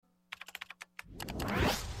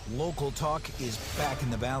Local talk is back in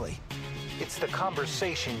the Valley. It's the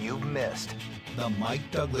conversation you've missed. The Mike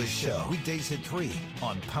Douglas Show. Weekdays at 3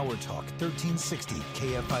 on Power Talk 1360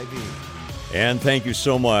 KFIV. And thank you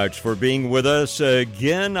so much for being with us.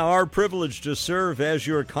 Again, our privilege to serve as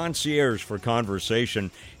your concierge for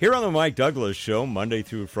conversation here on the Mike Douglas Show, Monday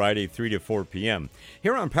through Friday, 3 to 4 p.m.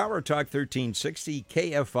 Here on Power Talk 1360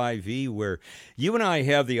 KFIV, where you and I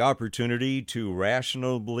have the opportunity to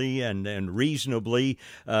rationally and reasonably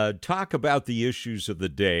talk about the issues of the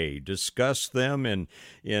day, discuss them in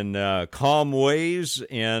calm ways,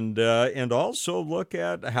 and also look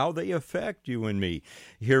at how they affect you and me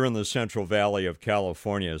here in the Central Valley of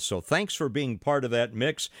California. So thanks for being part of that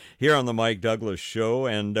mix here on the Mike Douglas Show.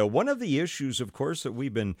 And one of the issues, of course, that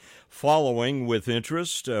we've been following with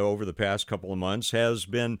interest over the past couple of months has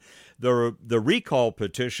been the recall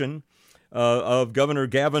petition of Governor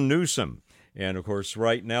Gavin Newsom. And, of course,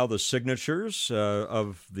 right now the signatures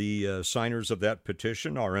of the signers of that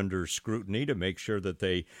petition are under scrutiny to make sure that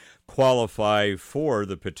they qualify for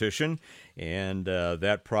the petition. And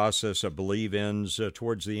that process, I believe, ends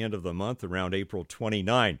towards the end of the month, around April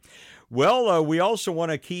 29. Well, we also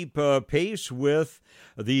want to keep pace with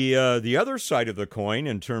the other side of the coin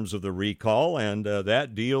in terms of the recall, and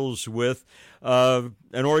that deals with an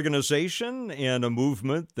organization and a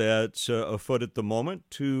movement that's afoot at the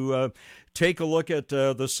moment to take a look at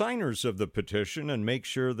the signers of the petition and make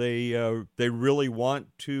sure they really want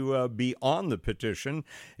to be on the petition,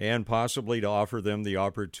 and possibly to offer them the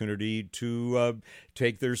opportunity to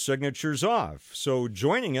take their signatures off. So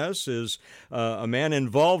joining us is a man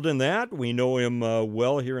involved in that. We know him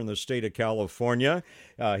well here in the state of California.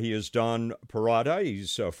 He is Don Parada.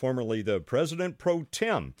 He's formerly the president pro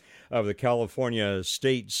tem of the California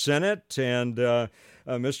State Senate. And Mr.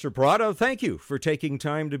 Parada, thank you for taking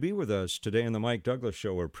time to be with us today on the Mike Douglas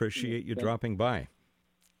Show. We appreciate you dropping by.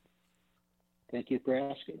 Thank you for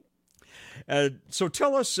asking. So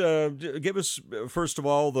tell us, give us, first of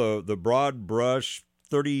all, the broad brush,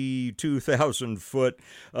 32,000-foot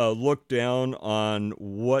look down on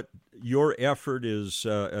what your effort is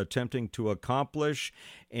attempting to accomplish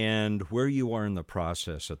and where you are in the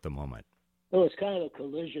process at the moment. Well, it's kind of a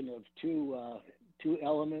collision of two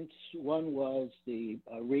elements. One was the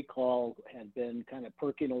recall had been kind of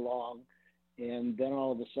perking along, and then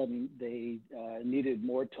all of a sudden they needed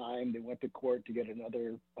more time. They went to court to get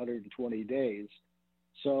another 120 days.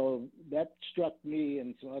 So that struck me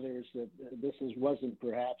and some others that this wasn't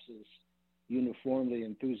perhaps as uniformly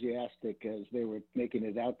enthusiastic as they were making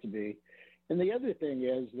it out to be. And the other thing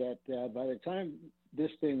is that by the time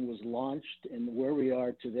this thing was launched and where we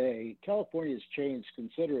are today, California's changed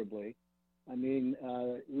considerably. I mean,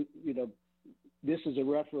 this is a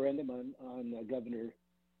referendum on Governor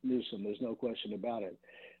Newsom. There's no question about it.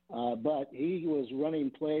 But he was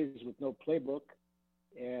running plays with no playbook,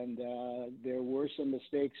 and there were some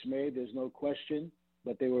mistakes made. There's no question,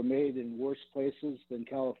 but they were made in worse places than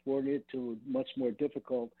California to a much more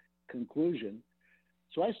difficult conclusion.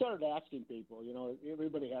 So I started asking people,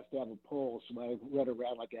 everybody has to have a poll. So I went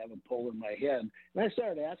around like I have a poll in my head. And I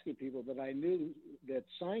started asking people that I knew that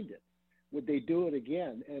signed it, would they do it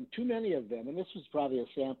again? And too many of them, and this was probably a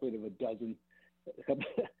sampling of a dozen, a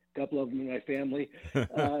couple of them in my family,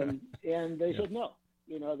 and they said no.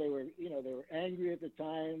 They were angry at the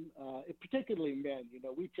time, particularly men.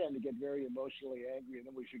 We tend to get very emotionally angry and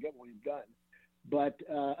then we forget what we've done. But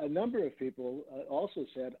a number of people also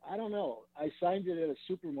said, I don't know. I signed it at a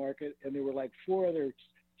supermarket, and there were like 4 other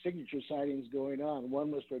signature signings going on. One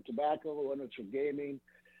was for tobacco, one was for gaming.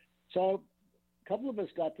 So a couple of us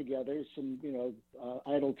got together, some,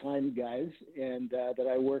 idle time guys, and that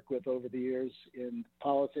I work with over the years in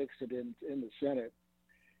politics and in the Senate.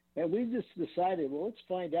 And we just decided, well, let's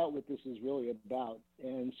find out what this is really about.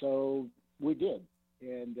 And so we did.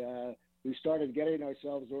 And we started getting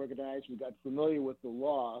ourselves organized. We got familiar with the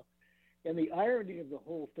law. And the irony of the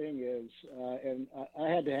whole thing is, and I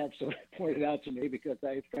had to have someone point it out to me because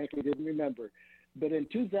I frankly didn't remember, but in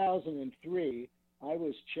 2003, I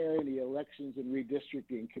was chairing the Elections and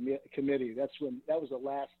Redistricting Committee. That was the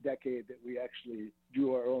last decade that we actually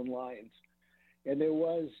drew our own lines. And there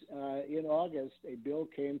was, in August, a bill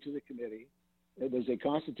came to the committee. It was a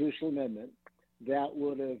constitutional amendment that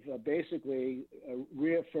would have basically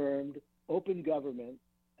reaffirmed open government,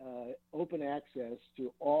 open access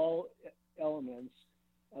to all elements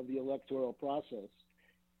of the electoral process.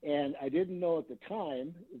 And I didn't know at the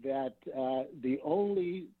time that the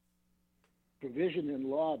only provision in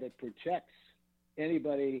law that protects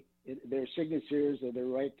anybody, their signatures or their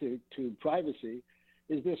right to privacy,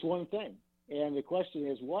 is this one thing. And the question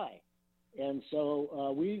is why? And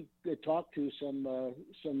so we talked to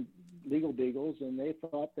some legal beagles, and they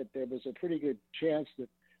thought that there was a pretty good chance that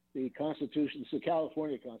the Constitution, the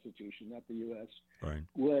California Constitution, not the U.S., right,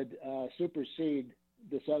 would supersede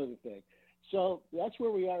this other thing. So that's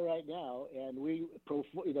where we are right now, and we,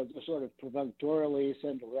 just sort of perfunctorily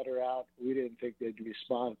sent a letter out. We didn't think they'd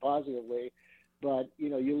respond positively, but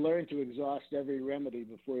you learn to exhaust every remedy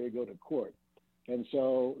before you go to court, and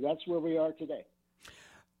so that's where we are today.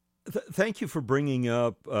 Thank you for bringing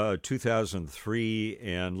up 2003,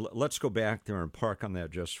 and let's go back there and park on that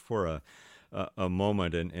just for a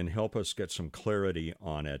moment and help us get some clarity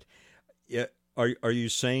on it. Are you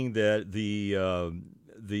saying that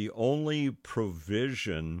the only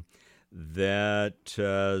provision that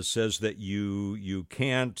says that you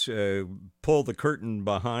can't pull the curtain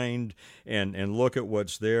behind and look at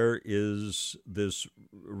what's there is this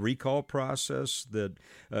recall process that,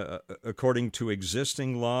 according to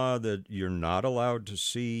existing law, that you're not allowed to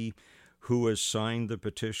see who has signed the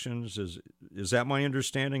petitions? Is that my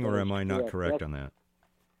understanding, or am I not correct on that?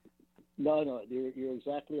 No, you're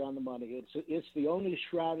exactly on the money. It's the only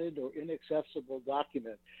shrouded or inaccessible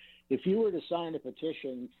document. If you were to sign a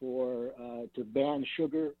petition to ban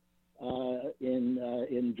sugar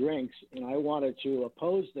in drinks, and I wanted to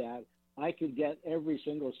oppose that, I could get every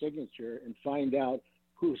single signature and find out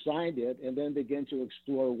who signed it, and then begin to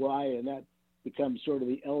explore why, and that becomes sort of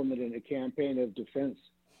the element in a campaign of defense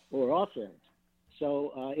or offense.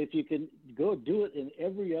 So if you can go do it in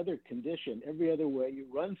every other condition, every other way, you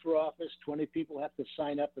run for office, 20 people have to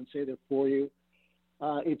sign up and say they're for you.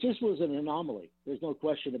 It just was an anomaly. There's no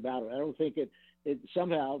question about it. I don't think it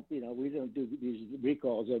somehow, we don't do these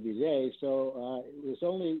recalls every day. So it was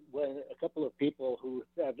only when a couple of people who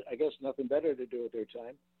have, I guess, nothing better to do with their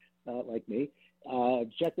time, like me,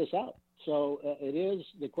 check this out. So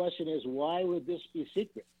the question is, why would this be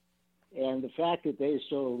secret? And the fact that they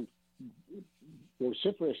so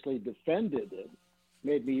vociferously defended it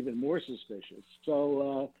made me even more suspicious.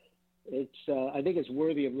 So I think it's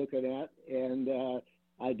worthy of looking at, and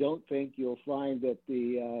I don't think you'll find that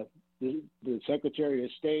the Secretary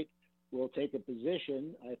of State will take a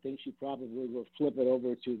position. I think she probably will flip it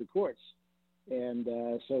over to the courts, and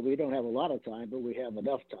so we don't have a lot of time, but we have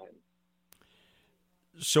enough time.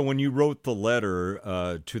 So when you wrote the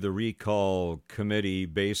letter to the recall committee,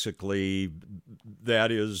 basically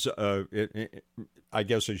that is, I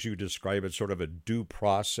guess as you describe it, sort of a due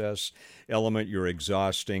process element. You're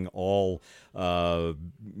exhausting all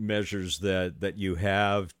measures that you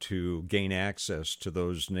have to gain access to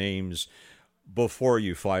those names before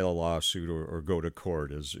you file a lawsuit or go to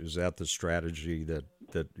court. Is that the strategy that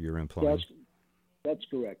you're implementing? That's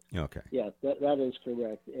correct. Okay. Yeah, that is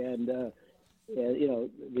correct. And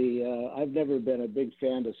I've never been a big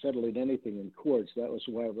fan of settling anything in courts. That was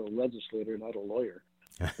why I was a legislator, not a lawyer.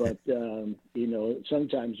 But,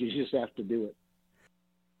 sometimes you just have to do it.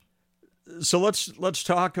 So let's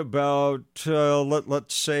talk about,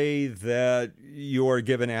 let's say that you are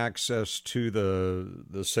given access to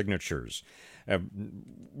the signatures,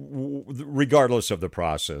 regardless of the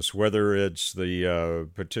process, whether it's the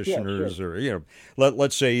petitioners or,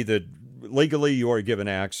 let's say that legally you are given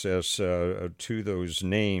access to those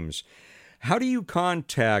names. How do you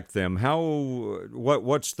contact them?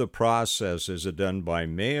 What's the process? Is it done by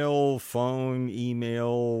mail, phone,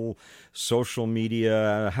 email, social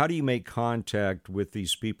media? How do you make contact with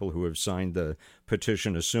these people who have signed the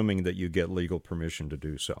petition, assuming that you get legal permission to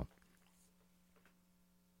do so?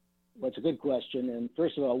 Well, it's a good question. And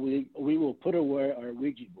first of all, we will put away our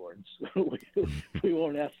Ouija boards. We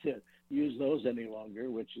won't have to use those any longer,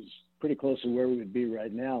 which is pretty close to where we would be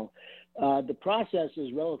right now. The process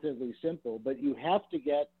is relatively simple, but you have to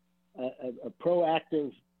get a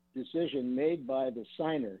proactive decision made by the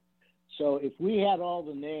signer. So if we had all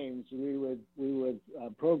the names, we would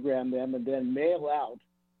program them and then mail out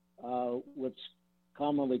what's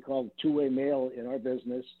commonly called two-way mail in our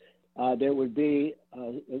business. There would be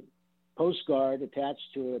a postcard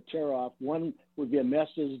attached to a tear-off. One would be a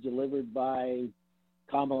message delivered by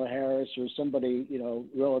Kamala Harris or somebody,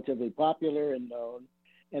 relatively popular and known.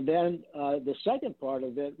 And then the second part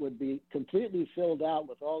of it would be completely filled out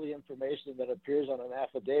with all the information that appears on an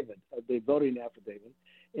affidavit, the voting affidavit.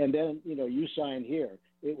 And then, you sign here.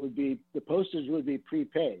 The postage would be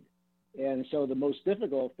prepaid. And so the most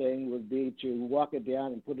difficult thing would be to walk it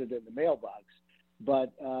down and put it in the mailbox.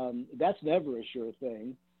 But that's never a sure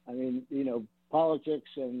thing. I mean, politics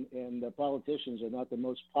and the politicians are not the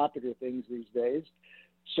most popular things these days.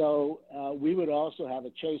 So we would also have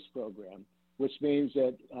a chase program, which means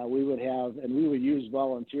that we would use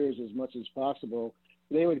volunteers as much as possible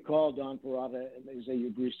they would call Don Parada and they say,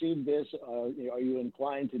 "You've received this. Are you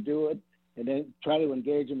inclined to do it?" And then try to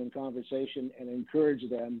engage them in conversation and encourage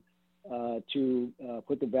them to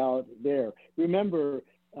put the ballot there. Remember,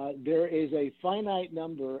 there is a finite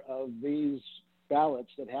number of these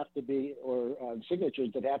ballots that have to be, or signatures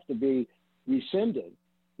that have to be rescinded,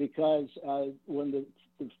 because when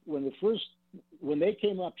they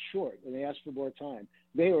came up short and they asked for more time,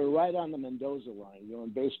 they were right on the Mendoza line. In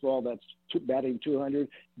baseball, that's batting 200.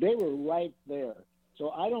 They were right there. So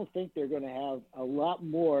I don't think they're going to have a lot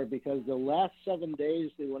more, because the last 7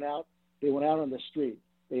 days they went out on the street.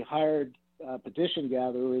 They hired petition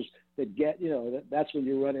gatherers that get, that's when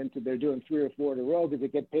you run into, they're doing 3 or 4 in a row because they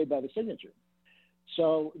get paid by the signature.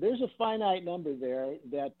 So there's a finite number there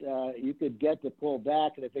that you could get to pull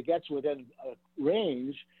back. And if it gets within a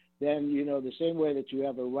range, then, the same way that you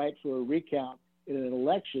have a right for a recount in an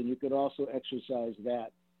election, you could also exercise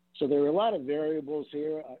that. So there are a lot of variables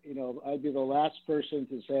here. I'd be the last person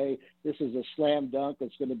to say this is a slam dunk.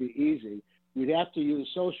 It's going to be easy. We'd have to use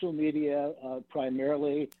social media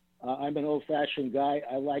primarily. I'm an old-fashioned guy.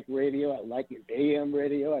 I like radio. I like AM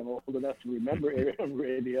radio. I'm old enough to remember AM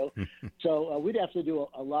radio. So we'd have to do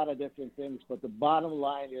a lot of different things. But the bottom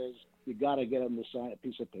line is you got to get them to sign a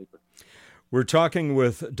piece of paper. We're talking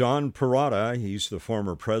with Don Parada. He's the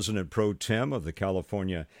former president pro tem of the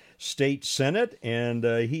California State Senate, and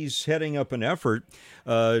he's heading up an effort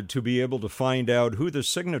to be able to find out who the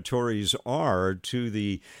signatories are to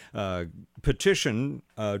the petition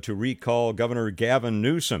to recall Governor Gavin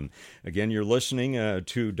Newsom. Again, you're listening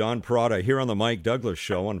to Don Parada here on the Mike Douglas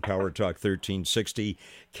Show on Power Talk 1360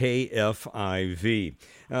 KFIV.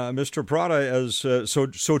 Mr. Parada,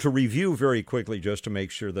 so to review very quickly, just to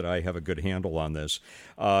make sure that I have a good handle on this,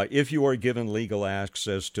 if you are given legal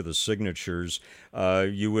access to the signatures,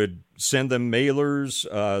 you would send them mailers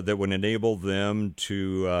that would enable them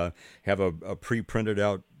to have a pre-printed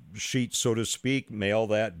out sheet, so to speak, mail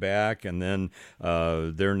that back, and then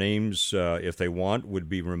their names, if they want, would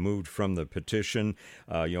be removed from the petition.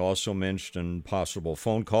 You also mentioned possible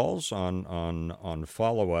phone calls on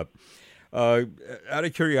follow-up. Out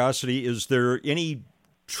of curiosity, is there any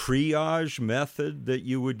triage method that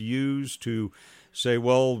you would use to say,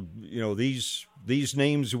 well, these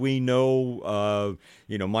names we know,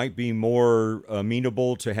 might be more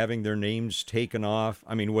amenable to having their names taken off?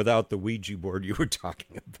 I mean, without the Ouija board you were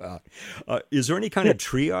talking about. Is there any kind of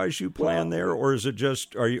triage you plan there, or is it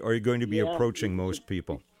just, are you going to be approaching most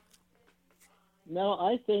people? No,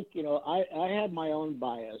 I think, I have my own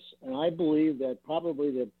bias, and I believe that probably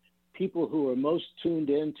the people who are most tuned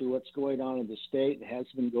in to what's going on in the state and has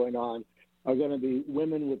been going on are going to be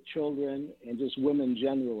women with children and just women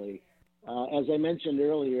generally. As I mentioned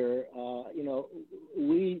earlier,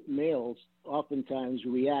 we males oftentimes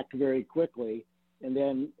react very quickly and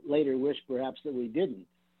then later wish perhaps that we didn't.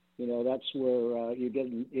 That's where you get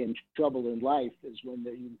in trouble in life, is when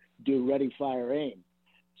you do ready, fire, aim.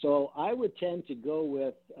 So I would tend to go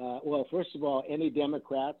with, first of all, any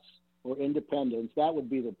Democrats or independents. That would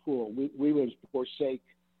be the pool. We would forsake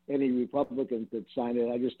any Republicans that sign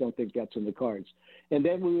it. I just don't think that's in the cards. And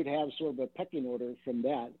then we would have sort of a pecking order from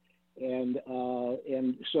that. And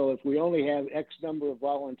so if we only have X number of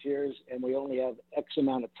volunteers and we only have X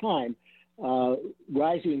amount of time,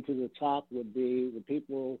 rising to the top would be the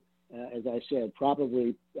people, as I said,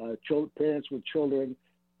 probably parents with children,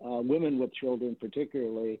 women with children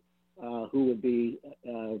particularly, who would be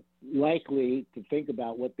likely to think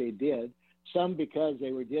about what they did. Some because they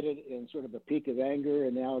did it in sort of a peak of anger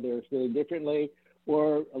and now they're feeling differently,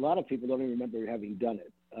 or a lot of people don't even remember having done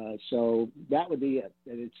it. So that would be it.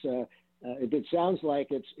 And it's if it sounds like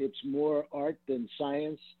it's more art than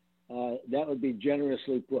science, that would be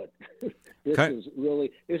generously put.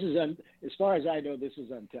 As far as I know, this is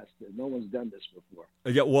untested. No one's done this before.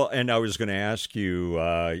 Yeah, well, and I was going to ask you,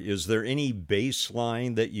 is there any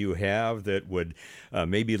baseline that you have that would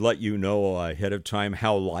maybe let you know ahead of time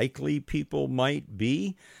how likely people might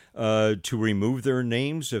be to remove their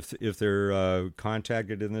names if they're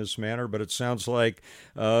contacted in this manner? But it sounds like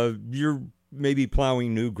you're maybe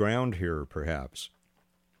plowing new ground here, perhaps.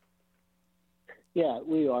 Yeah,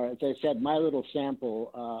 we are. As I said, my little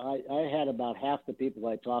sample, I had about half the people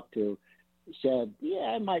I talked to said, yeah,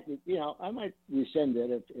 I might rescind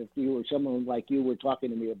it if you were someone like you were talking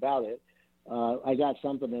to me about it. I got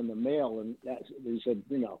something in the mail, and they said,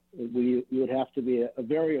 you would have to be a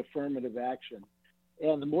very affirmative action.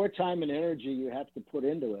 And the more time and energy you have to put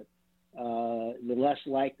into it, the less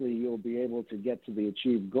likely you'll be able to get to the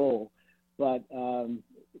achieved goal. But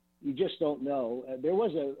you just don't know. There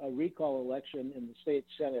was a recall election in the state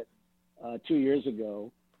Senate 2 years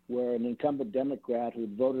ago, where an incumbent Democrat who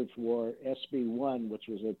voted for SB1, which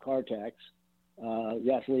was a car tax,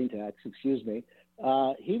 gasoline tax,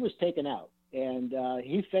 he was taken out, and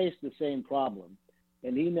he faced the same problem.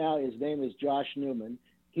 And his name is Josh Newman.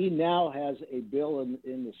 He now has a bill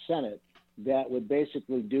in the Senate that would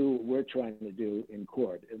basically do what we're trying to do in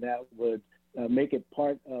court, and that would make it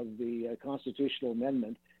part of the constitutional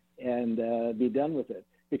amendment and be done with it,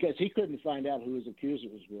 because he couldn't find out who his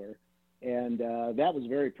accusers were. And that was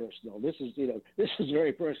very personal. This is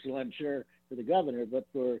very personal, I'm sure, for the governor, but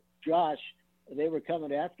for Josh, they were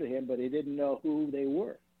coming after him, but he didn't know who they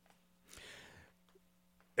were.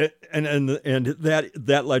 And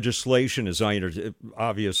that legislation, as I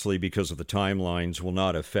obviously because of the timelines, will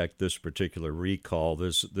not affect this particular recall.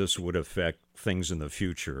 This would affect things in the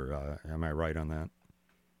future. Am I right on that?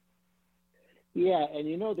 Yeah, and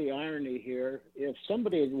the irony here, if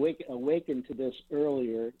somebody had awakened to this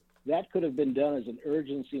earlier, that could have been done as an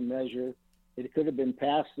urgency measure. It could have been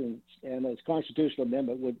passed, and as constitutional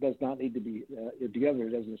amendment, which does not need to be, if the governor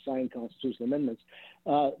doesn't sign constitutional amendments,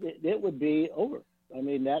 it would be over. I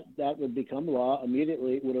mean, that would become law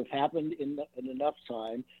immediately. It would have happened in enough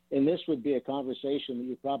time, and this would be a conversation that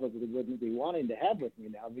you probably wouldn't be wanting to have with me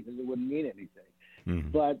now, because it wouldn't mean anything.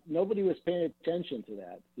 Mm-hmm. But nobody was paying attention to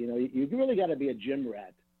that. You really got to be a gym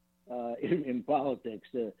rat in politics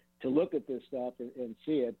to look at this stuff and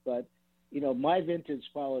see it. But my vintage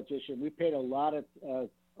politician, we paid a lot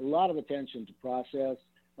of attention to process,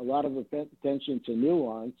 a lot of attention to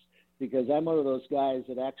nuance, because I'm one of those guys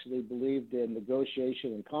that actually believed in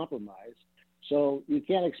negotiation and compromise. So you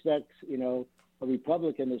can't expect, a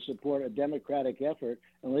Republican to support a Democratic effort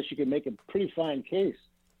unless you can make a pretty fine case.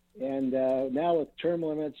 And now with term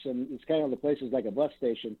limits and it's kind of the places like a bus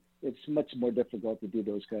station, it's much more difficult to do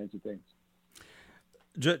those kinds of things.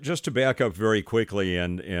 Just to back up very quickly,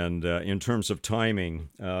 and in terms of timing,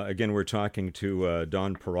 again, we're talking to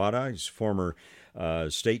Don Perrotta. He's former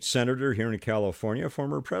state senator here in California,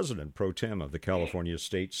 former president pro tem of the California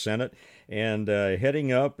State Senate, and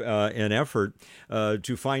heading up an effort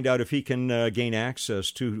to find out if he can gain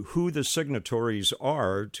access to who the signatories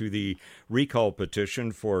are to the recall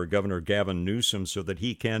petition for Governor Gavin Newsom, so that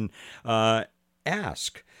he can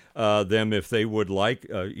ask them if they would like,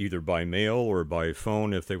 either by mail or by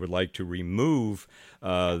phone, if they would like to remove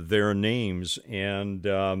their names. And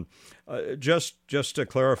just to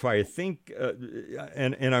clarify, I think,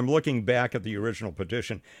 and I'm looking back at the original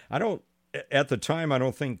petition, at the time, I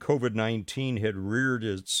don't think COVID-19 had reared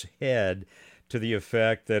its head to the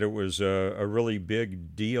effect that it was a really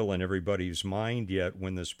big deal in everybody's mind yet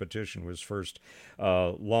when this petition was first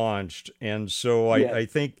launched. And so I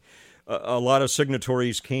think a lot of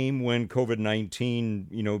signatories came when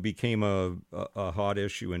COVID-19, became a hot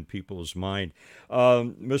issue in people's mind.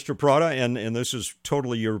 Mr. Perrotta, and this is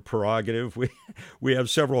totally your prerogative. We have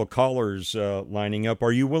several callers lining up.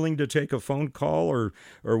 Are you willing to take a phone call, or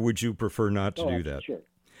would you prefer not to do that? Sure.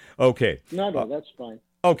 Okay. No, that's fine.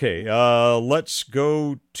 Okay. Let's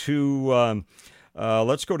go to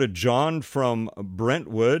John from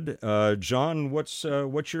Brentwood. John, what's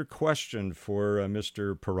your question for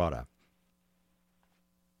Mr. Perrotta?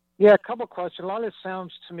 Yeah, a couple of questions. A lot of it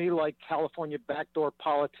sounds to me like California backdoor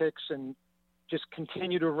politics and just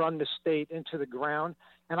continue to run the state into the ground.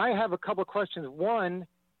 And I have a couple of questions. One,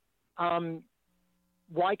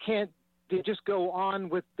 why can't they just go on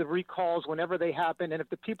with the recalls whenever they happen? And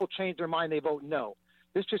if the people change their mind, they vote no.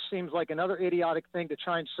 This just seems like another idiotic thing to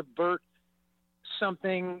try and subvert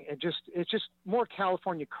something. It's just more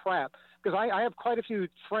California crap. Because I have quite a few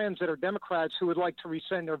friends that are Democrats who would like to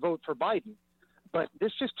rescind their vote for Biden. But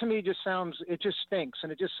this just, to me, it just stinks.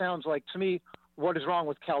 And it just sounds like, to me, what is wrong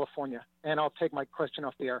with California? And I'll take my question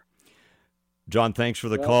off the air. John, thanks for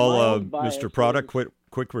the call. Mr. Perrotta,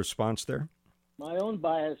 quick response there. My own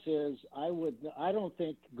bias is I don't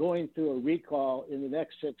think going through a recall in the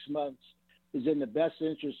next 6 months is in the best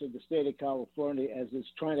interest of the state of California, as it's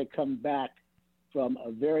trying to come back from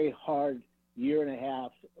a very hard year and a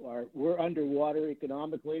half. We're underwater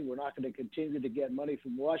economically. We're not going to continue to get money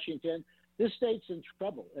from Washington. This state's in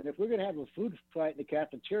trouble. And if we're going to have a food fight in the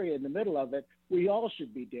cafeteria in the middle of it, we all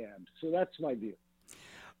should be damned. So that's my view.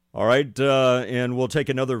 All right, and we'll take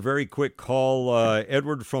another very quick call.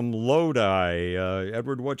 Edward from Lodi.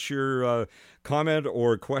 Edward, what's your comment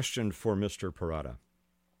or question for Mr. Perrotta?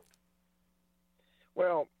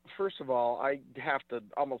 Well, first of all, I have to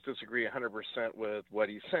almost disagree 100% with what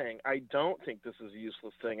he's saying. I don't think this is a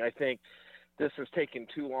useless thing. I think this has taken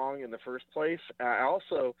too long in the first place. I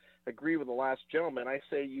also agree with the last gentleman. I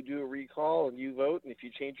say you do a recall and you vote, and if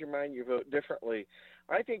you change your mind, you vote differently.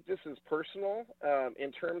 I think this is personal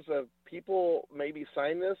in terms of people maybe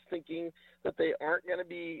sign this thinking that they aren't going to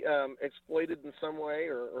be exploited in some way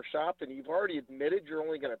or shopped, and you've already admitted you're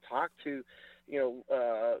only going to talk to,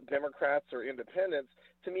 Democrats or independents.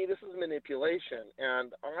 To me, this is manipulation,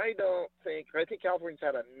 and I think California's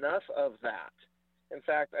had enough of that. In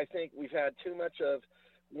fact, I think we've had too much of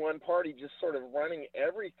one party just sort of running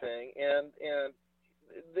everything, and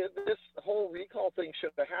this whole recall thing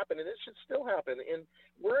should have happened, and it should still happen. And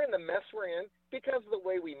we're in the mess we're in because of the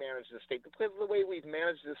way we manage the state, because of the way we've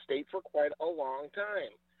managed the state for quite a long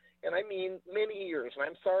time. And I mean many years. And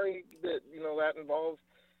I'm sorry that, that involves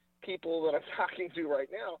people that I'm talking to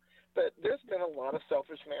right now, but there's been a lot of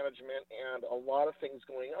selfish management and a lot of things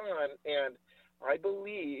going on. And I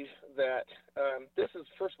believe that this is,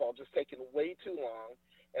 first of all, just taken way too long.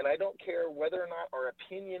 And I don't care whether or not our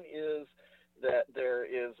opinion is that there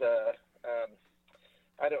is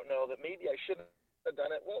I don't know, that maybe I shouldn't have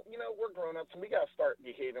done it. Well, we're grown-ups, and we got to start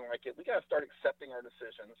behaving like it. We got to start accepting our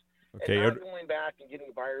decisions and not going back and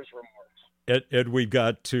getting buyer's remorse. Ed, we've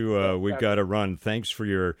got to run. Thanks for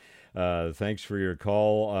your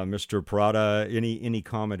call, Mr. Parada. Any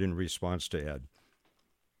comment in response to Ed?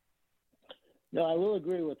 No, I will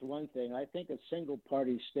agree with one thing. I think a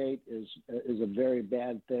single-party state is a very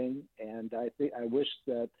bad thing, and I wish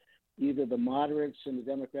that either the moderates in the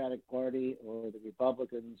Democratic Party or the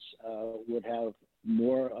Republicans would have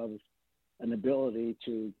more of an ability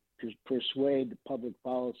to persuade public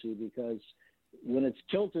policy, because when it's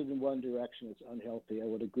tilted in one direction, it's unhealthy. I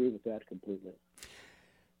would agree with that completely.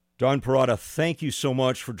 Don Parada, thank you so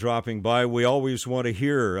much for dropping by. We always want to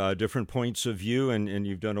hear different points of view, and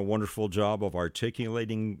you've done a wonderful job of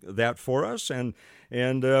articulating that for us and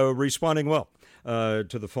responding well to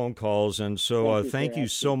the phone calls. And so thank you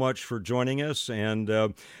so much for joining us. And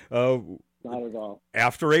not at all.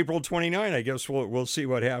 After April 29, I guess we'll see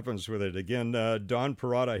what happens with it. Again, Don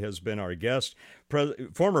Parada has been our guest,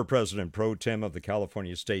 former President Pro Tem of the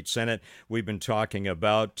California State Senate. We've been talking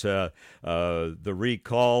about the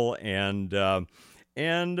recall and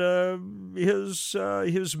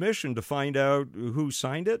his mission to find out who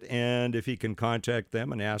signed it and if he can contact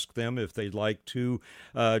them and ask them if they'd like to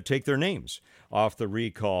take their names off the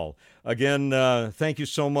recall. Again, thank you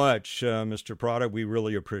so much, Mr. Parada. We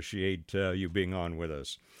really appreciate you being on with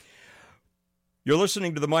us. You're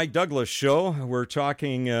listening to the Mike Douglas Show. We're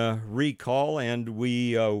talking recall, and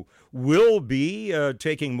we will be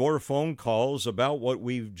taking more phone calls about what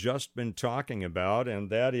we've just been talking about, and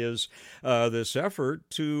that is this effort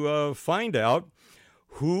to find out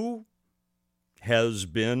who has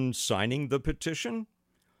been signing the petition,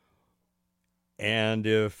 and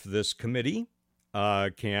if this committee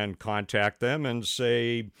can contact them and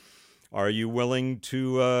say, are you willing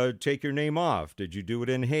to take your name off? Did you do it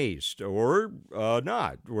in haste or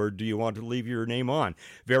not? Or do you want to leave your name on?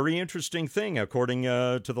 Very interesting thing. According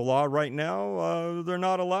to the law right now, they're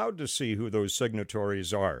not allowed to see who those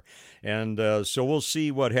signatories are. And so we'll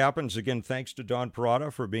see what happens. Again, thanks to Don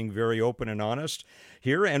Parada for being very open and honest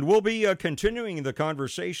here. And we'll be continuing the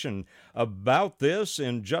conversation about this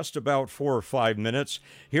in just about 4 or 5 minutes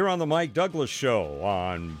here on the Mike Douglas Show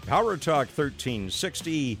on Power Talk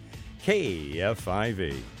 1360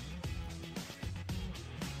 KFIV.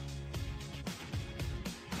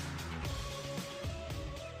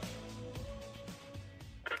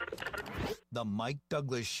 The Mike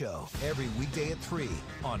Douglas Show, every weekday at 3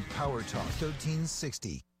 on Power Talk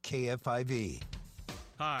 1360 KFIV.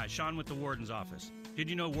 Hi, Sean with the Warden's office. Did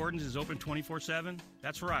you know Warden's is open 24/7?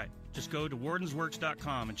 That's right. Just go to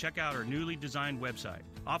wardensworks.com and check out our newly designed website.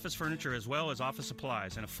 Office furniture as well as office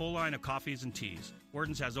supplies and a full line of coffees and teas.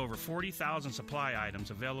 Wardens has over 40,000 supply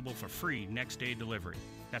items available for free next-day delivery.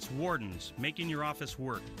 That's Wardens, making your office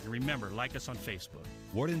work. And remember, like us on Facebook.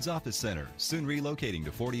 Warden's Office Center, soon relocating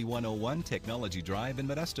to 4101 Technology Drive in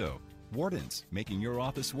Modesto. Warden's, making your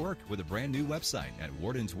office work with a brand new website at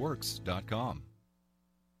wardensworks.com.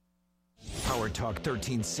 Power Talk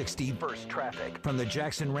 1360 First Traffic from the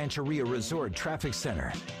Jackson Rancheria Resort Traffic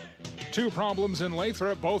Center. 2 problems in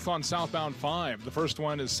Lathrop, both on southbound 5. The first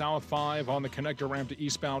one is South 5 on the connector ramp to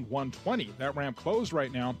eastbound 120. That ramp closed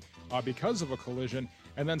right now because of a collision.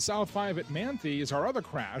 And then South 5 at Manthe is our other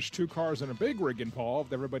crash. 2 cars and a big rig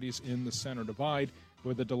involved. Everybody's in the center divide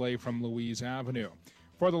with a delay from Louise Avenue.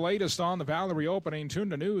 For the latest on the Valley reopening,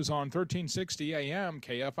 tune to news on 1360 AM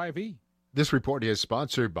KFIV. This report is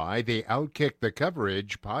sponsored by the Outkick the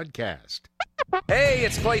Coverage podcast. Hey,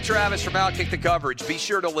 it's Clay Travis from Outkick the Coverage. Be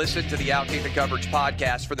sure to listen to the Outkick the Coverage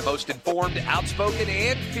podcast for the most informed, outspoken,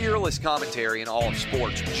 and fearless commentary in all of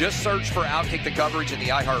sports. Just search for Outkick the Coverage in the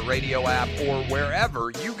iHeartRadio app or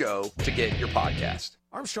wherever you go to get your podcast.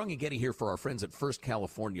 Armstrong and Getty here for our friends at First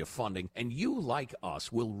California Funding, and you, like us,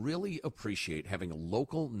 will really appreciate having a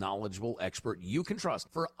local, knowledgeable expert you can trust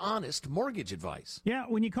for honest mortgage advice. Yeah,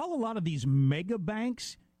 when you call a lot of these mega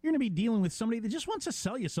banks, you're going to be dealing with somebody that just wants to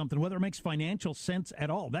sell you something, whether it makes financial sense at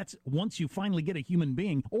all. That's once you finally get a human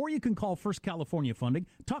being. Or you can call First California Funding,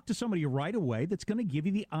 talk to somebody right away that's going to give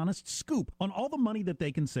you the honest scoop on all the money that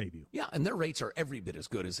they can save you. Yeah, and their rates are every bit as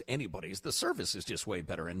good as anybody's. The service is just way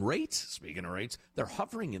better. And rates, speaking of rates, they're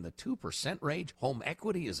hovering in the 2% range. Home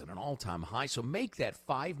equity is at an all-time high, so make that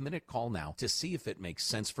 5-minute call now to see if it makes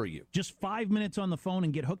sense for you. Just 5 minutes on the phone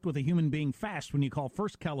and get hooked with a human being fast when you call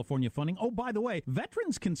First California Funding. Oh, by the way,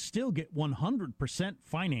 veterans can still get 100%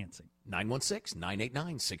 financing.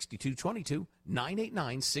 916-989-6222,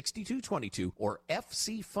 989-6222, or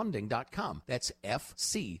fcfunding.com. That's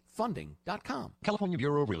fcfunding.com. California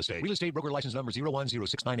Bureau of Real Estate. Real estate broker license number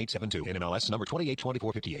 01069872. NMLS number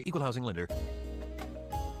 282458. Equal housing lender.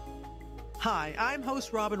 Hi, I'm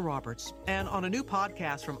host Robin Roberts, and on a new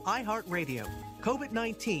podcast from iHeartRadio,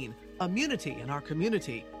 COVID-19, Immunity in Our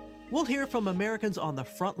Community, we'll hear from Americans on the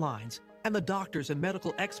front lines and the doctors and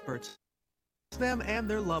medical experts, them and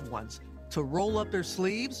their loved ones, to roll up their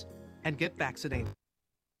sleeves and get vaccinated.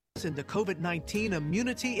 Listen to COVID-19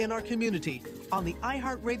 Immunity in Our Community on the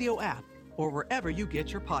iHeartRadio app or wherever you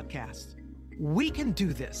get your podcasts. We can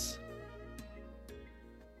do this.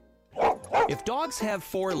 If dogs have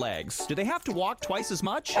 4 legs, do they have to walk twice as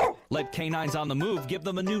much? Let Canines on the Move give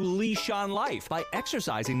them a new leash on life by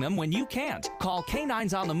exercising them when you can't. Call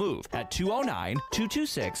Canines on the Move at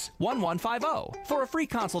 209-226-1150 for a free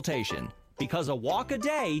consultation. Because a walk a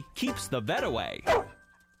day keeps the vet away.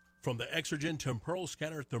 From the Exergen Temporal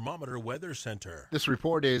Scanner Thermometer Weather Center. This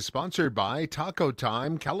report is sponsored by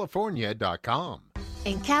TacoTimeCalifornia.com.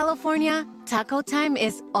 In California, Taco Time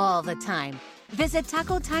is all the time. Visit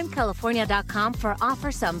TacoTimeCalifornia.com for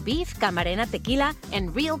offers on beef, camarena tequila,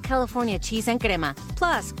 and real California cheese and crema.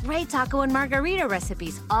 Plus, great taco and margarita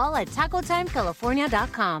recipes, all at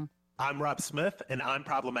TacoTimeCalifornia.com. I'm Rob Smith, and I'm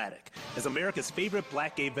problematic. As America's favorite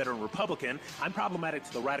black gay veteran Republican, I'm problematic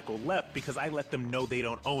to the radical left because I let them know they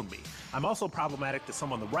don't own me. I'm also problematic to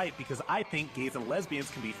some on the right because I think gays and lesbians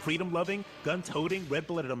can be freedom-loving, gun-toting,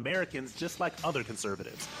 red-blooded Americans just like other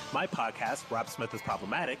conservatives. My podcast, Rob Smith is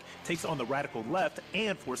Problematic, takes on the radical left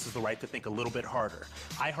and forces the right to think a little bit harder.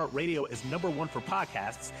 iHeartRadio is #1 for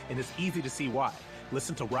podcasts, and it's easy to see why.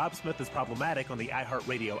 Listen to Rob Smith is Problematic on the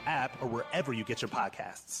iHeartRadio app or wherever you get your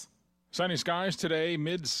podcasts. Sunny skies today,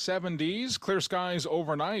 mid-70s. Clear skies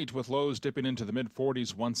overnight with lows dipping into the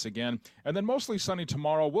mid-40s once again. And then mostly sunny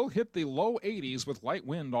tomorrow. We'll hit the low 80s with light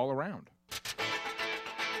wind all around.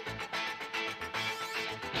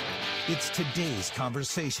 It's today's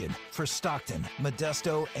conversation for Stockton,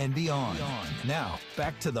 Modesto, and beyond. Now,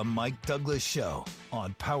 back to the Mike Douglas Show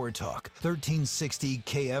on Power Talk 1360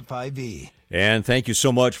 KFIV. And thank you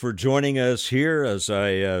so much for joining us here as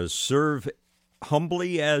I serve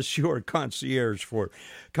humbly as your concierge for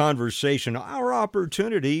conversation, our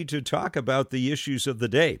opportunity to talk about the issues of the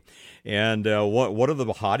day. And one of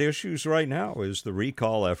the hot issues right now is the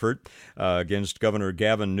recall effort against Governor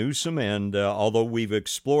Gavin Newsom. And although we've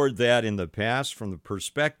explored that in the past from the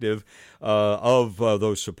perspective of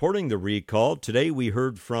those supporting the recall, today we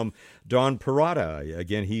heard from Don Perrotta.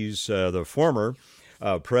 Again, he's the former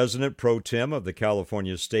President pro tem of the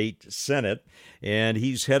California State Senate, and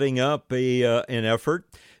he's heading up an effort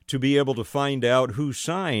to be able to find out who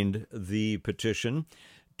signed the petition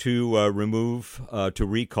to to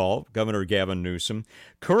recall Governor Gavin Newsom.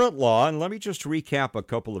 Current law, and let me just recap a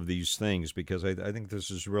couple of these things because I think this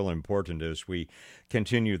is real important as we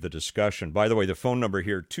continue the discussion. By the way, the phone number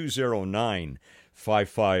here,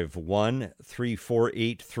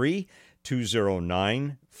 209-551-3483,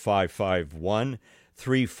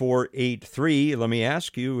 209-551-3483. Let me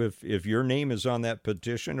ask you if your name is on that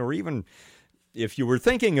petition, or even if you were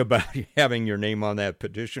thinking about having your name on that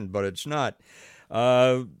petition, but it's not.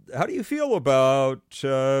 How do you feel about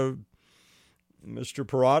Mr.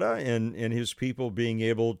 Perrotta and his people being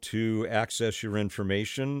able to access your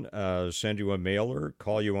information, send you a mailer,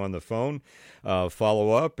 call you on the phone,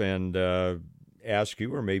 follow up, and ask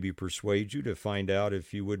you or maybe persuade you to find out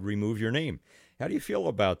if you would remove your name? How do you feel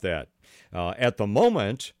about that? At the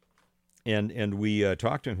moment, and we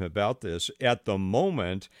talked to him about this, at the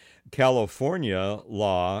moment, California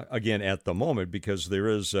law, again, at the moment, because there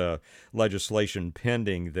is legislation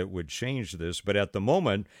pending that would change this, but at the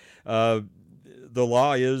moment, the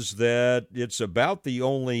law is that it's about the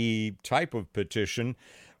only type of petition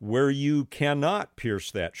where you cannot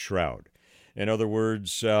pierce that shroud. In other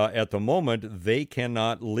words, at the moment, they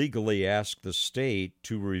cannot legally ask the state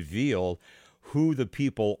to reveal who the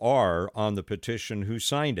people are on the petition who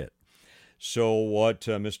signed it. So what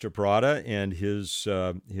Mr. Parada and his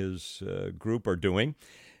group are doing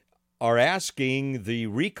are asking the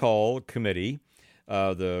recall committee,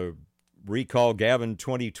 the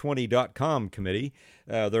recallgavin2020.com committee,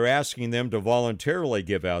 they're asking them to voluntarily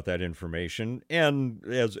give out that information. And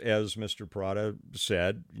as Mr. Parada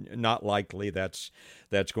said, not likely that's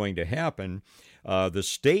going to happen. The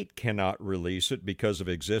state cannot release it because of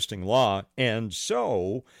existing law, and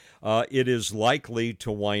so it is likely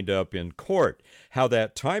to wind up in court. How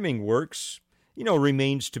that timing works,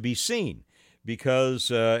 remains to be seen.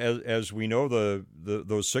 Because as we know,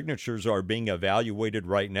 those signatures are being evaluated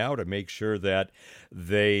right now to make sure that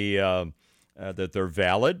they're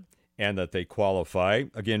valid and that they qualify.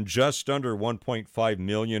 Again, just under 1.5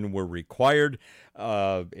 million were required,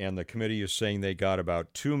 and the committee is saying they got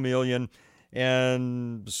about 2 million.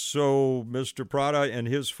 And so Mr. Parada and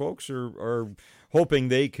his folks are hoping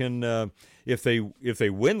they can, if they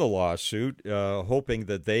win the lawsuit, hoping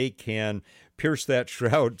that they can pierce that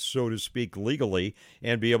shroud, so to speak, legally,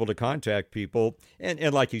 and be able to contact people.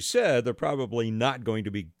 And like you said, they're probably not going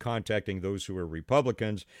to be contacting those who are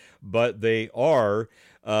Republicans, but they are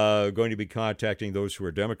going to be contacting those who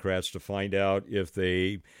are Democrats to find out if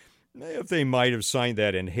they might have signed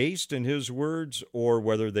that in haste, in his words, or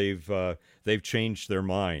whether they've changed their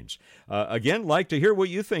minds. Again, like to hear what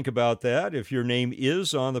you think about that. If your name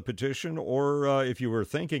is on the petition, or if you were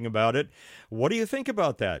thinking about it, what do you think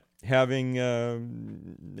about that? Having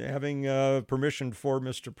permission for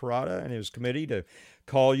Mr. Parada and his committee to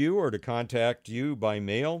call you or to contact you by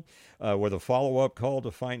mail with a follow-up call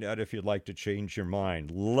to find out if you'd like to change your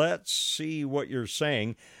mind. Let's see what you're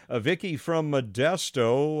saying. Vicki from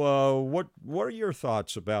Modesto, what are your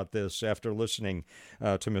thoughts about this after listening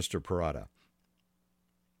to Mr. Parada?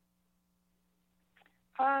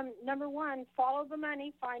 Number one, follow the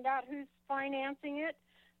money, find out who's financing it.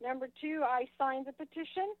 Number two, I signed the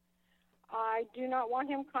petition. I do not want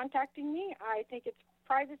him contacting me. I think it's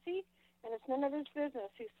privacy, and it's none of his business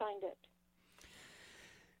who signed it.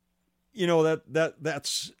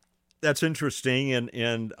 That's interesting,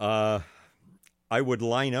 and I would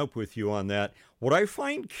line up with you on that. What I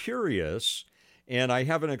find curious, and I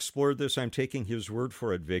haven't explored this, I'm taking his word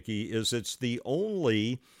for it, Vicki, is it's the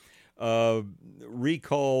only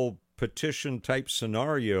recall petition type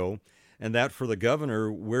scenario, and that for the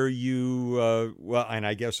governor, where you, and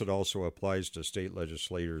I guess it also applies to state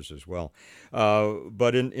legislators as well.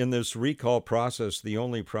 But in this recall process, the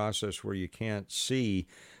only process where you can't see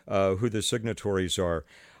who the signatories are.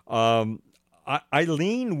 I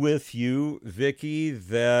lean with you, Vicki,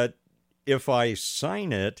 that if I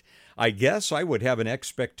sign it, I guess I would have an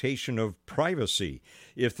expectation of privacy.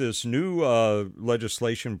 If this new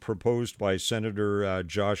legislation proposed by Senator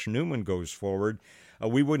Josh Newman goes forward,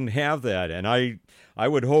 we wouldn't have that. And I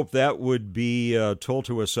would hope that would be told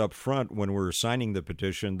to us up front when we're signing the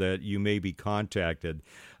petition that you may be contacted.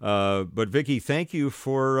 But Vicki, thank you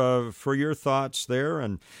for your thoughts there,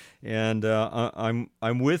 and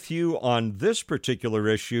I'm with you on this particular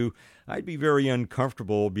issue. I'd be very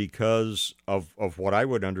uncomfortable because of what I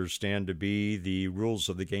would understand to be the rules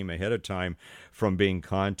of the game ahead of time from being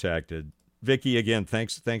contacted. Vicki, again,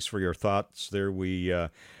 thanks for your thoughts there. We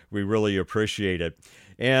really appreciate it.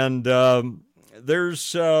 And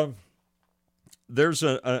there's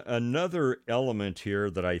another element here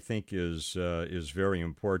that I think is very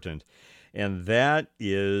important, and that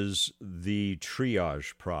is the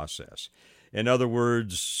triage process. In other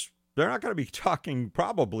words, they're not going to be talking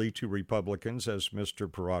probably to Republicans, as Mr.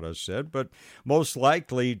 Parada said, but most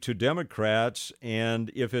likely to Democrats. And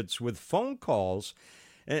if it's with phone calls,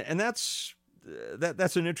 and that's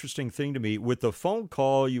an interesting thing to me. With the phone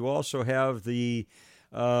call, you also have the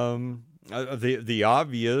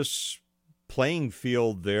obvious playing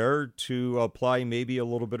field there to apply maybe a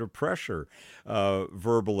little bit of pressure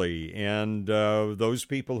verbally, and those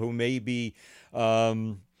people who may be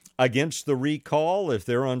against the recall, if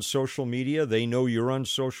they're on social media, they know you're on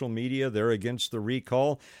social media, they're against the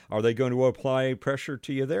recall. Are they going to apply pressure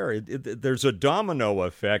to you there? There's a domino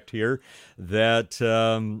effect here that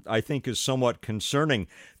I think is somewhat concerning.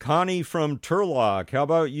 Connie from Turlock, how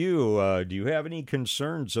about you? Do you have any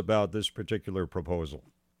concerns about this particular proposal?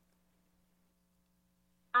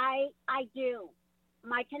 I do.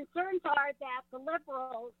 My concerns are that the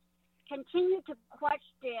liberals continue to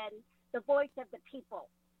question the voice of the people.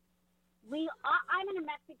 I'm a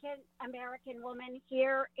Mexican American woman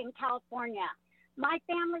here in California. My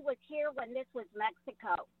family was here when this was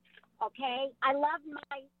Mexico. Okay, I love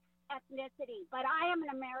my ethnicity, but I am an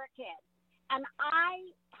American, and I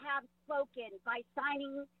have spoken by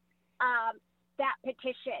signing that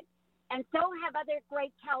petition, and so have other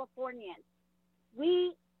great Californians.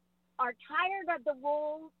 We are tired of the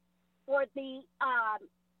rules for the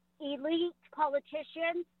elite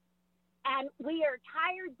politicians, and we are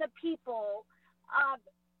tired, the people, of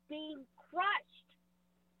being crushed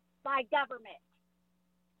by government.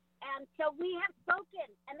 And so we have spoken,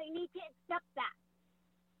 and they need to accept that.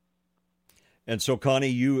 And so, Connie,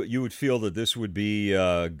 you would feel that this would be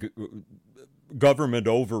government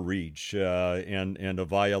overreach and a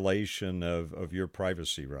violation of your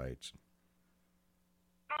privacy rights.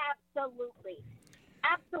 Absolutely.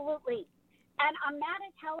 Absolutely. And I'm mad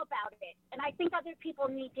as hell about it. And I think other people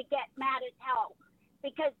need to get mad as hell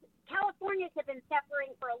because Californians have been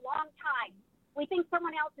suffering for a long time. We think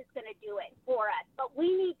someone else is going to do it for us. But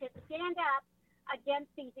we need to stand up against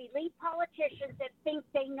these elite politicians that think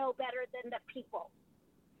they know better than the people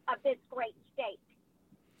of this great state.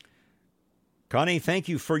 Connie, thank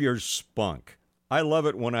you for your spunk. I love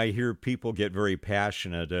it when I hear people get very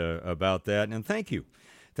passionate about that, and thank you.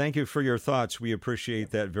 Thank you for your thoughts. We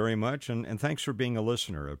appreciate that very much, and thanks for being a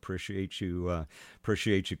listener. Appreciate you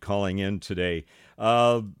calling in today.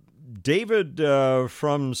 David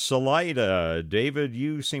from Salida. David,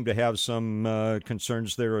 you seem to have some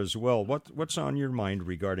concerns there as well. What's on your mind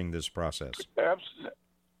regarding this process?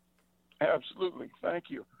 Absolutely. Thank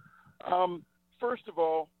you. First of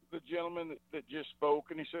all, the gentleman that just spoke,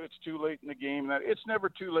 and he said it's too late in the game. That it's never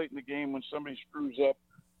too late in the game when somebody screws up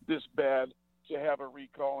this bad to have a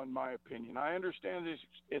recall, in my opinion. I understand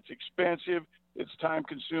it's expensive, it's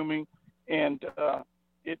time-consuming, and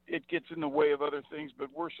it gets in the way of other things, but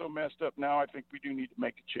we're so messed up now, I think we do need to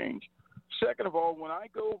make a change. Second of all, when I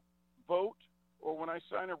go vote or when I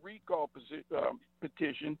sign a recall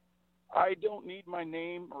petition, I don't need my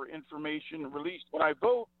name or information released. When I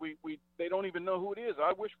vote, they don't even know who it is.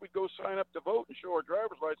 I wish we'd go sign up to vote and show our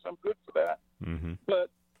driver's license. I'm good for that. Mm-hmm. But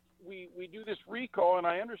we do this recall, and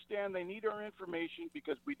I understand they need our information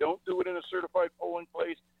because we don't do it in a certified polling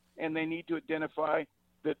place, and they need to identify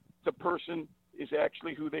that the person is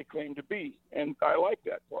actually who they claim to be. And I like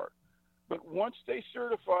that part. But once they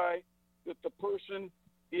certify that the person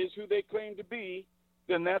is who they claim to be,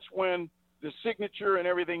 then that's when the signature and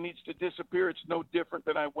everything needs to disappear. It's no different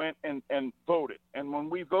than I went and voted. And when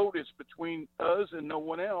we vote, it's between us and no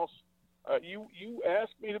one else. You ask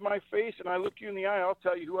me to my face and I look you in the eye, I'll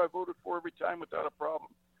tell you who I voted for every time without a problem.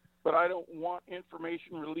 But I don't want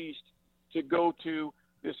information released to go to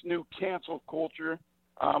this new cancel culture.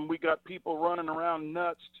 We got people running around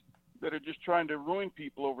nuts that are just trying to ruin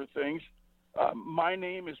people over things. My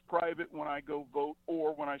name is private when I go vote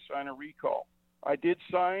or when I sign a recall. I did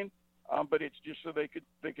sign, but it's just so they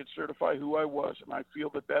could certify who I was, and I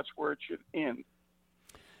feel that that's where it should end.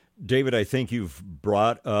 David, I think you've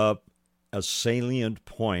brought up a salient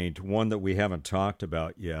point, one that we haven't talked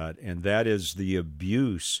about yet, and that is the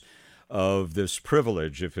abuse of this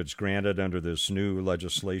privilege, if it's granted under this new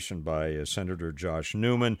legislation by Senator Josh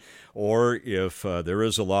Newman, or if there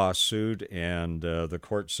is a lawsuit and the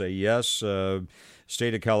courts say, yes,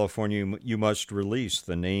 State of California, you must release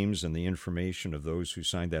the names and the information of those who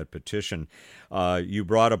signed that petition. You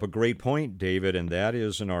brought up a great point, David, and that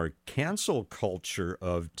is in our cancel culture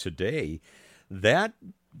of today, that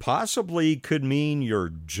possibly could mean your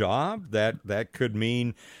job. That could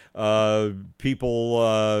mean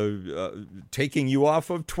people taking you off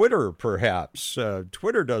of Twitter, perhaps.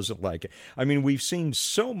 Twitter doesn't like it. I mean, we've seen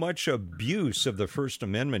so much abuse of the First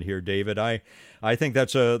Amendment here, David. I think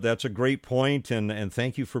that's a great point, and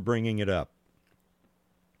thank you for bringing it up.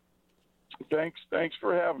 Thanks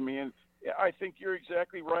for having me. And I think you're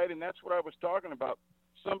exactly right, and that's what I was talking about.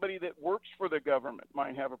 Somebody that works for the government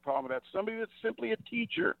might have a problem with that. Somebody that's simply a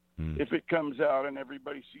teacher, if it comes out and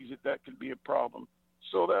everybody sees it, that could be a problem.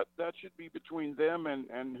 So that should be between them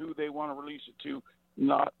and who they want to release it to,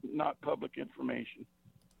 not public information.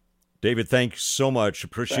 David, thanks so much.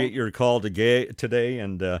 Appreciate your call today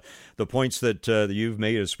and the points that you've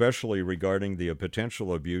made, especially regarding the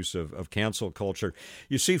potential abuse of cancel culture.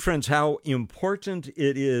 You see, friends, how important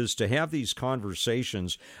it is to have these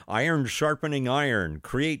conversations. Iron sharpening iron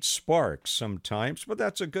creates sparks sometimes, but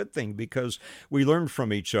that's a good thing because we learn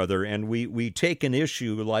from each other and we take an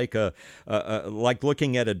issue like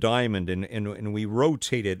looking at a diamond and we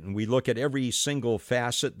rotate it and we look at every single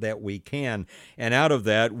facet that we can, and out of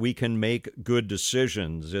that we can make good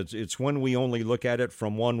decisions. It's when we only look at it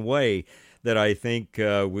from one way that I think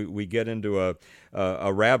we get into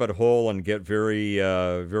a rabbit hole and get very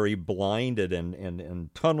very blinded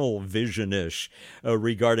and tunnel vision-ish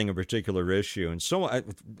regarding a particular issue. And so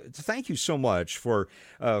thank you so much for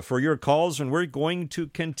your calls, and we're going to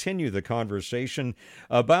continue the conversation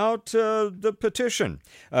about the petition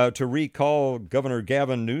to recall Governor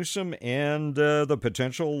Gavin Newsom and the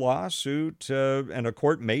potential lawsuit, and a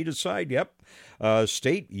court may decide,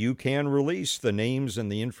 state, you can release the names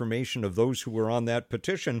and the information of those who were on that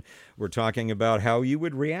petition. We're talking about how you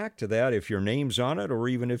would react to that if your name's on it, or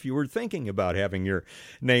even if you were thinking about having your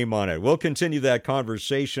name on it. We'll continue that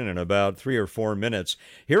conversation in about 3 or 4 minutes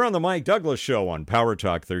here on the Mike Douglas Show on Power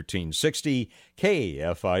Talk 1360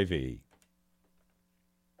 KFIV.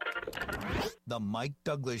 The Mike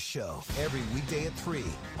Douglas Show, every weekday at 3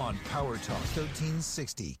 on Power Talk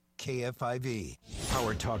 1360 KFIV.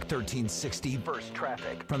 Power Talk 1360 First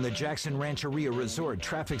Traffic from the Jackson Rancheria Resort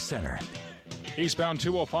Traffic Center. Eastbound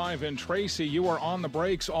 205 in Tracy, you are on the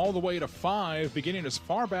brakes all the way to 5, beginning as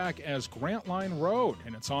far back as Grant Line Road.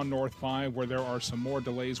 And it's on North 5 where there are some more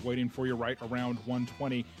delays waiting for you right around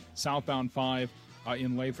 120. Southbound 5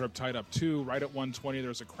 in Lathrop, tied up 2. Right at 120,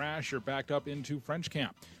 there's a crash. You're backed up into French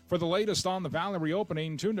Camp. For the latest on the Valley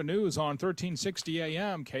reopening, tune to news on 1360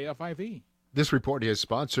 AM KFIV. This report is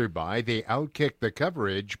sponsored by the Outkick the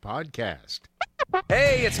Coverage podcast.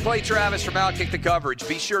 Hey, it's Clay Travis from Outkick the Coverage.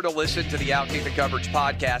 Be sure to listen to the Outkick the Coverage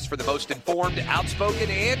podcast for the most informed,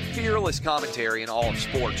 outspoken, and fearless commentary in all of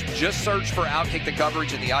sports. Just search for Outkick the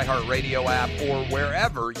Coverage in the iHeartRadio app or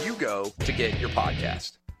wherever you go to get your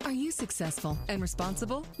podcast. Are you successful and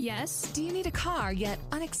responsible? Yes. Do you need a car, yet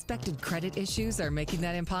unexpected credit issues are making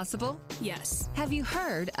that impossible? Yes. Have you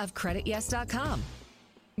heard of CreditYes.com?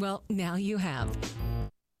 Well, now you have.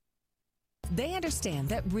 They understand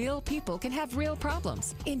that real people can have real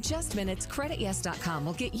problems. In just minutes, CreditYes.com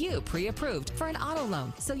will get you pre-approved for an auto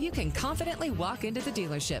loan so you can confidently walk into the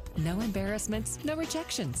dealership. No embarrassments, no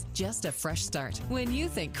rejections, just a fresh start. When you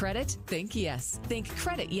think credit, think yes. Think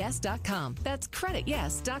CreditYes.com. That's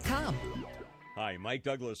CreditYes.com. Hi, Mike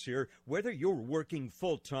Douglas here. Whether you're working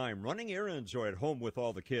full-time, running errands, or at home with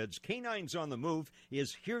all the kids, Canines on the Move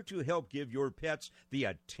is here to help give your pets the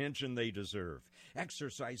attention they deserve.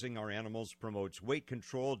 Exercising our animals promotes weight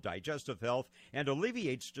control, digestive health, and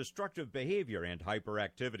alleviates destructive behavior and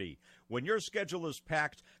hyperactivity. When your schedule is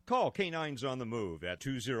packed, call Canines on the Move at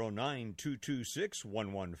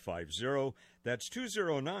 209-226-1150. That's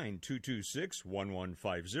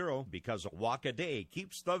 209-226-1150, because a walk a day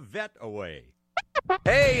keeps the vet away.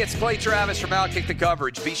 Hey, it's Clay Travis from Outkick the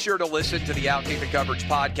Coverage. Be sure to listen to the Outkick the Coverage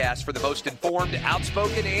podcast for the most informed,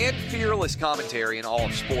 outspoken, and fearless commentary in all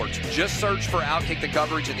of sports. Just search for Outkick the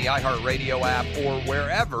Coverage in the iHeartRadio app or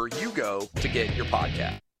wherever you go to get your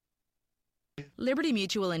podcast. Liberty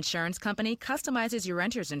Mutual Insurance Company customizes your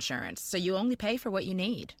renter's insurance, so you only pay for what you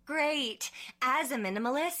need. Great. As a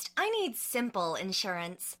minimalist, I need simple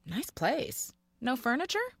insurance. Nice place. No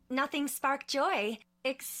furniture? Nothing spark joy.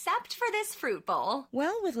 Except for this fruit bowl.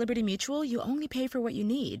 Well, with Liberty Mutual, you only pay for what you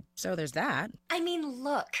need, so there's that. I mean,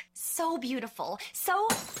 look. So beautiful. So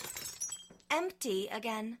empty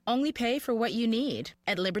again. Only pay for what you need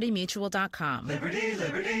at libertymutual.com. Liberty,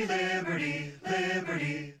 liberty, liberty,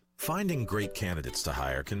 liberty. Finding great candidates to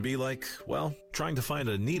hire can be like, well, trying to find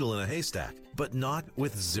a needle in a haystack, but not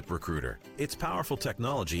with ZipRecruiter. Its powerful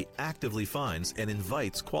technology actively finds and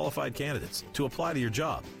invites qualified candidates to apply to your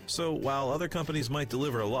job. So while other companies might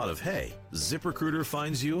deliver a lot of hay, ZipRecruiter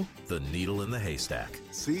finds you the needle in the haystack.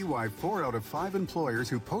 See why 4 out of 5 employers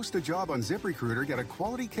who post a job on ZipRecruiter get a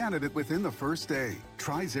quality candidate within the first day.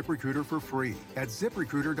 Try ZipRecruiter for free at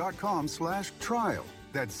ZipRecruiter.com/trial.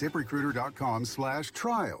 That's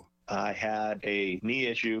ZipRecruiter.com/trial. I had a knee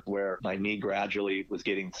issue where my knee gradually was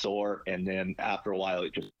getting sore, and then after a while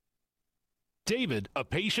it just... David, a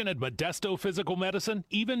patient at Modesto Physical Medicine,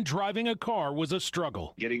 even driving a car was a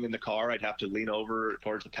struggle. Getting in the car, I'd have to lean over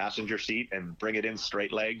towards the passenger seat and bring it in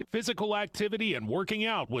straight-legged. Physical activity and working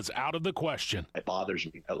out was out of the question. It bothers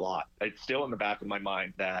me a lot. It's still in the back of my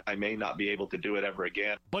mind that I may not be able to do it ever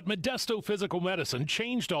again. But Modesto Physical Medicine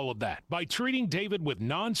changed all of that by treating David with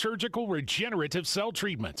non-surgical regenerative cell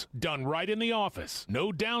treatments done right in the office.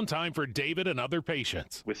 No downtime for David and other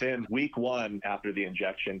patients. Within week 1 after the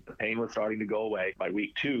injection, the pain was starting to go away. By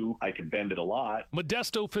week 2, I could bend it a lot.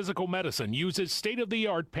 Modesto Physical Medicine uses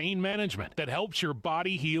state-of-the-art pain management that helps your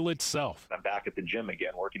body heal itself. I'm back at the gym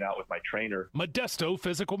again, working out with my trainer. Modesto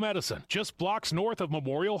Physical Medicine, just blocks north of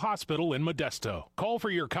Memorial Hospital in Modesto. Call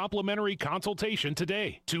for your complimentary consultation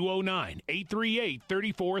today.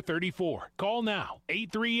 209-838-3434. Call now.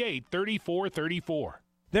 838-3434.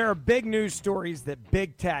 There are big news stories that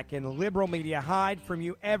big tech and liberal media hide from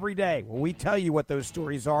you every day. Well, we tell you what those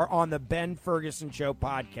stories are on the Ben Ferguson Show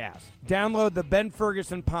podcast. Download the Ben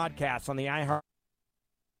Ferguson podcast on the iHeart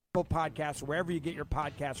podcast, wherever you get your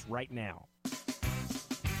podcasts right now.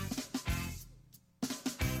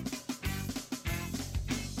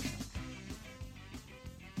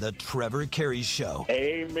 The Trevor Carey Show.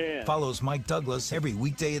 Amen. Follows Mike Douglas every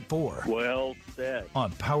weekday at 4. Well said.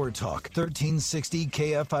 On Power Talk 1360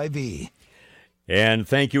 KFIV. And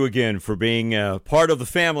thank you again for being part of the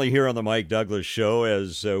family here on the Mike Douglas Show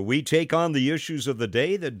as we take on the issues of the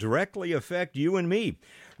day that directly affect you and me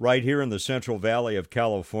right here in the Central Valley of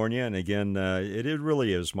California. And again, it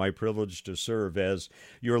really is my privilege to serve as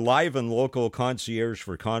your live and local concierge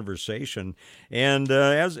for conversation. And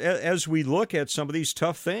as we look at some of these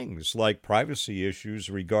tough things like privacy issues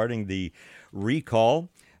regarding the recall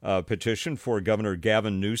petition for Governor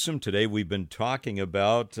Gavin Newsom. Today we've been talking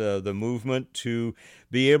about the movement to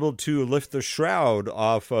be able to lift the shroud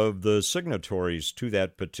off of the signatories to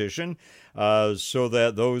that petition so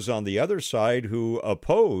that those on the other side who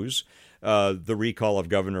oppose the recall of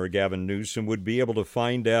Governor Gavin Newsom would be able to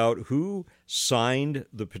find out who signed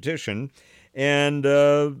the petition and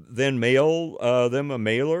then mail them a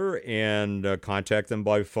mailer and contact them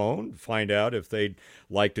by phone, find out if they'd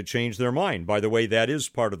like to change their mind. By the way, that is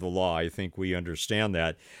part of the law. I think we understand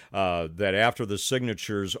that after the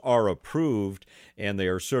signatures are approved and they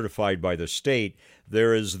are certified by the state,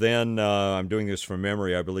 there is then, I'm doing this from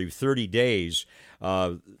memory, I believe 30 days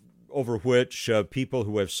over which people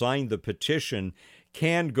who have signed the petition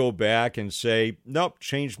can go back and say, nope,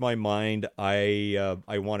 changed my mind. I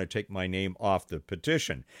want to take my name off the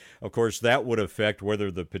petition. Of course, that would affect whether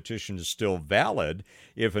the petition is still valid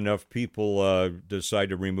if enough people decide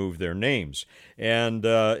to remove their names. And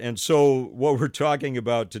so what we're talking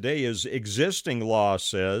about today is existing law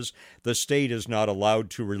says the state is not allowed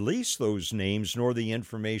to release those names nor the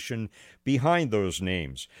information behind those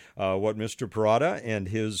names. What Mr. Parada and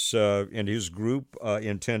his group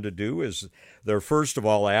intend to do is they're first of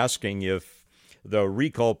all asking if the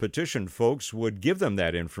recall petition folks would give them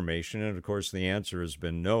that information. And, of course, the answer has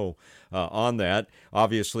been no on that.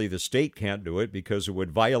 Obviously, the state can't do it because it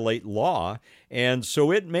would violate law. And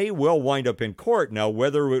so it may well wind up in court. Now,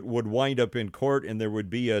 whether it would wind up in court and there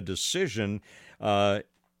would be a decision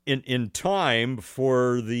in time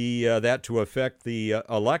for that to affect the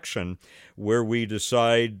election where we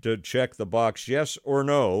decide to check the box yes or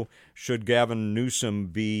no, should Gavin Newsom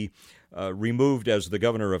be removed as the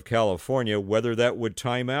governor of California, whether that would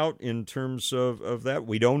time out in terms of that,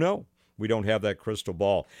 we don't know. We don't have that crystal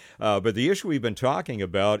ball. But the issue we've been talking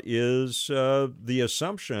about is the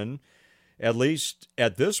assumption, at least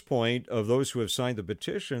at this point, of those who have signed the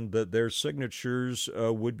petition, that their signatures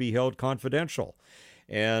would be held confidential.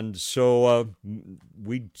 And so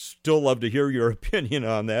we'd still love to hear your opinion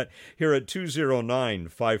on that here at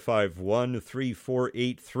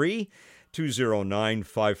 209-551-3483.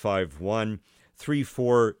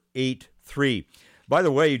 209-551-3483. By the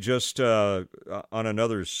way, just on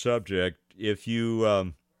another subject, if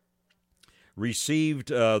you received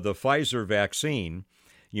the Pfizer vaccine,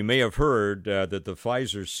 you may have heard that the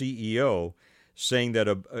Pfizer CEO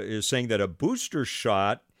is saying that a booster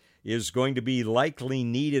shot is going to be likely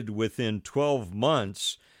needed within 12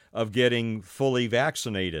 months of getting fully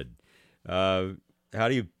vaccinated. How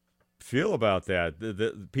do you feel about that?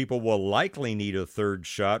 The people will likely need a third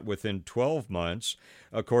shot within 12 months,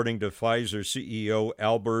 according to Pfizer CEO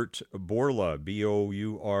Albert Bourla,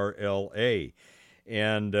 Bourla.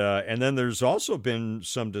 And then there's also been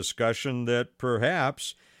some discussion that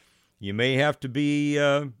perhaps you may have to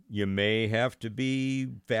be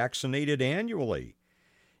vaccinated annually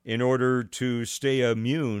in order to stay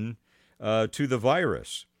immune to the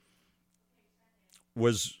virus.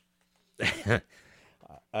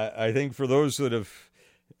 I think for those that have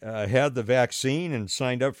had the vaccine and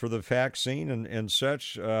signed up for the vaccine and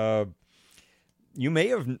such, you may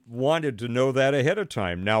have wanted to know that ahead of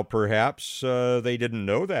time. Now, perhaps they didn't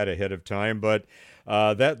know that ahead of time, but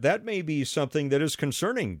that may be something that is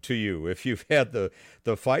concerning to you. If you've had the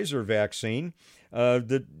Pfizer vaccine,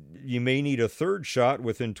 that you may need a third shot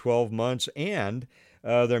within 12 months, and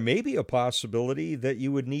there may be a possibility that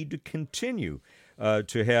you would need to continue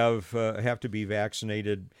to have to be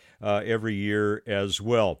vaccinated every year as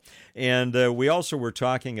well. And we also were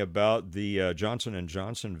talking about the Johnson &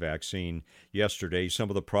 Johnson vaccine yesterday,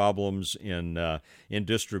 some of the problems in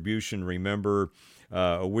distribution. Remember,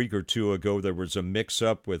 a week or two ago, there was a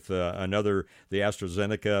mix-up with the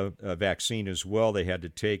AstraZeneca vaccine as well. They had to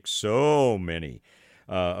take so many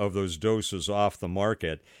of those doses off the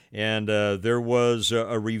market. And there was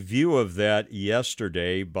a review of that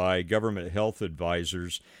yesterday by government health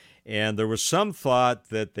advisors, and there was some thought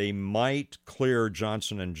that they might clear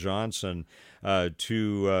Johnson & Johnson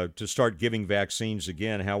to start giving vaccines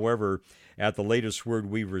again. However, at the latest word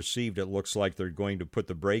we received, it looks like they're going to put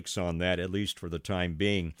the brakes on that, at least for the time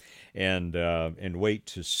being, and wait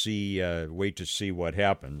to see what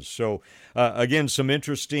happens. So again, some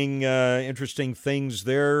interesting things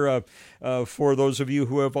there for those of you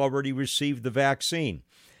who have already received the vaccine.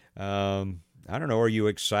 I don't know. Are you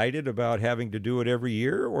excited about having to do it every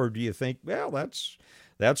year, or do you think, well, that's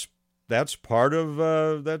part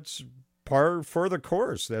of that's par for the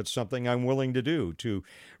course? That's something I'm willing to do, to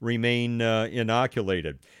remain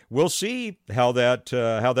inoculated. We'll see how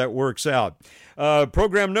that works out.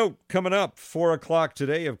 Program note coming up, 4 o'clock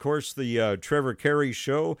today. Of course, the Trevor Carey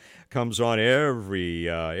Show comes on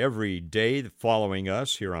every day following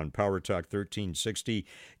us here on Power Talk 1360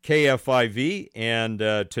 KFIV. And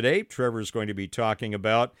today, Trevor's going to be talking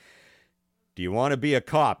about, do you want to be a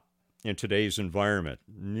cop in today's environment?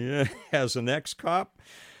 Yeah, as an ex-cop,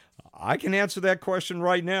 I can answer that question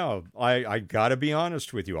right now. I got to be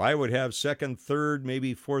honest with you. I would have second, third,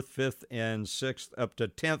 maybe fourth, fifth, and sixth, up to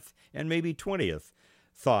 10th, and maybe 20th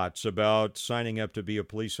thoughts about signing up to be a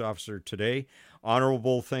police officer today.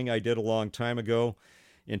 Honorable thing I did a long time ago.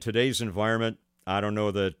 In today's environment, I don't know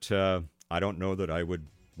that I would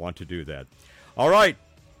want to do that. All right.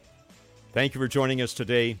 Thank you for joining us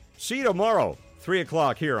today. See you tomorrow, 3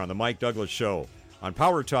 o'clock here on the Mike Douglas Show on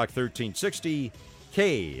Power Talk 1360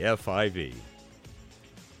 KFIV.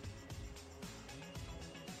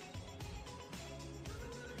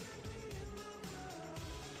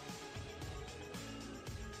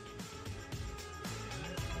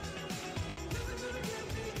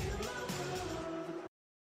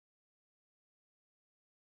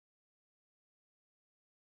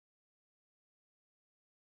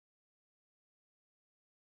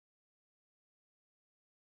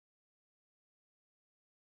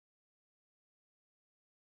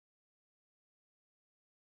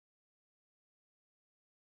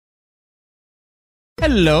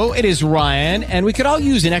 Hello, it is Ryan, and we could all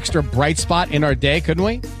use an extra bright spot in our day, couldn't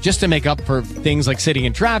we? Just to make up for things like sitting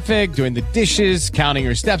in traffic, doing the dishes, counting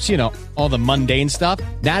your steps, all the mundane stuff.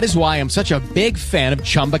 That is why I'm such a big fan of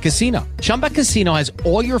Chumba Casino. Chumba Casino has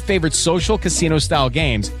all your favorite social casino-style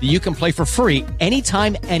games that you can play for free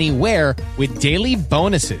anytime, anywhere with daily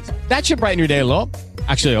bonuses. That should brighten your day a little.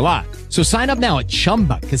 Actually, a lot. So sign up now at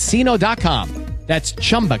ChumbaCasino.com. That's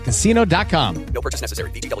ChumbaCasino.com. No purchase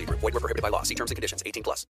necessary. VGW Group. Void where prohibited by law. See terms and conditions. 18+.